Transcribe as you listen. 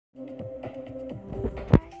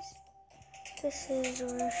This is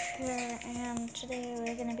Russia, and today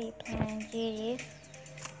we're gonna be playing GG.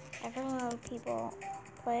 I've heard a lot of people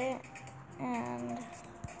play it, and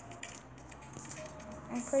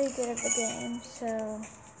I'm pretty good at the game, so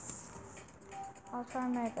I'll try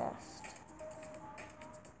my best.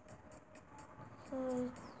 So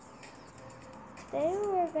today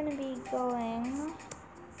we're gonna be going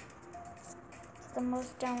to the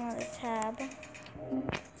most downloaded tab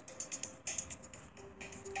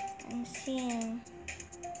and seeing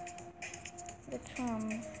which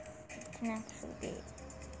one it can actually be.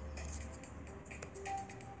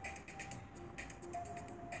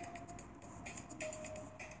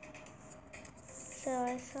 So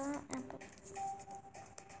I saw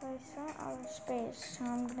Outerspace, so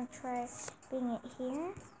I'm gonna try being it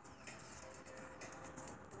here.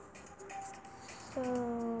 So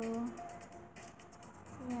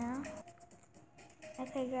yeah.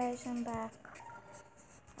 Okay guys, I'm back.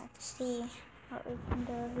 Let's see what we can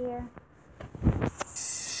do here.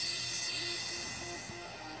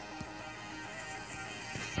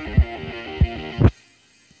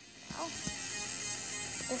 Oh,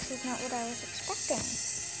 this is not what I was expecting.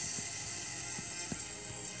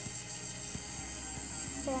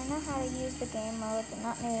 So I know how to use the game mode, but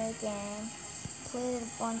not new game. Played it a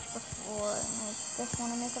bunch before, and I just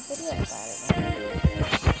want to make a video about it.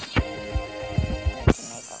 To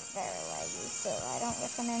make a very laggy, so I don't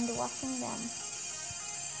recommend watching them.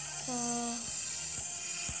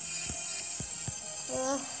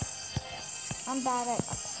 So, I'm bad at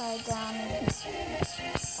upside down.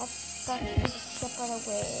 That's stuck to the tip of the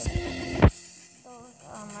wave. Those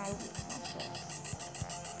are my weaknesses.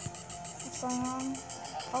 What's going on?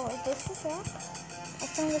 Oh, is this the drop? I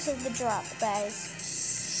think this is the drop, guys.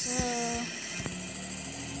 So,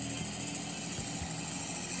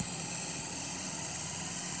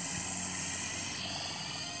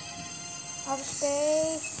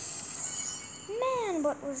 Outerspace. Man,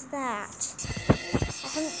 what was that? I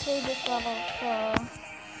haven't played this level, so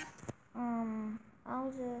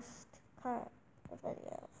I'll just cut the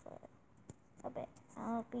video for a bit.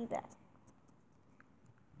 I'll be back.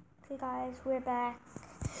 Okay guys, we're back.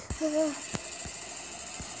 Man,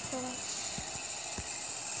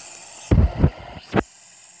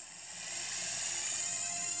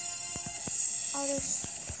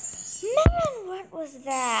 what was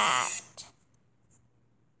that?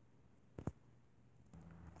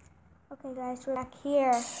 Okay guys, we're back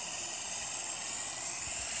here.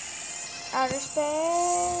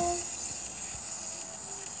 Outerspace.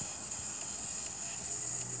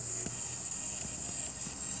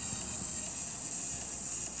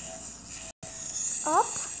 Up.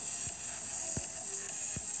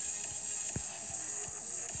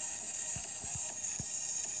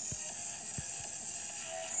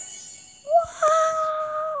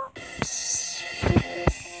 Wow.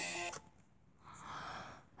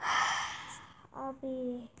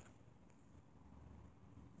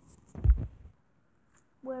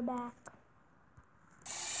 We're back.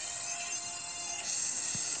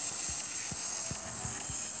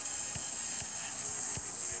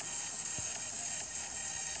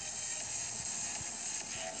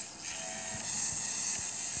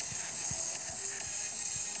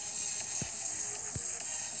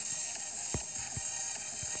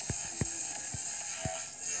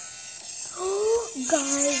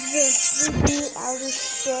 Guys, we beat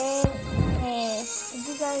Outerspace. Did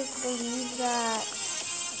you guys believe that?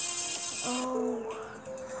 Oh,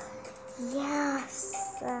 yes.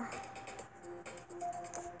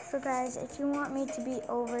 So guys, if you want me to be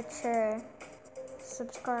Overture,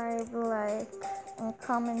 subscribe, like, and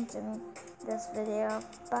comment in this video.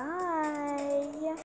 Bye.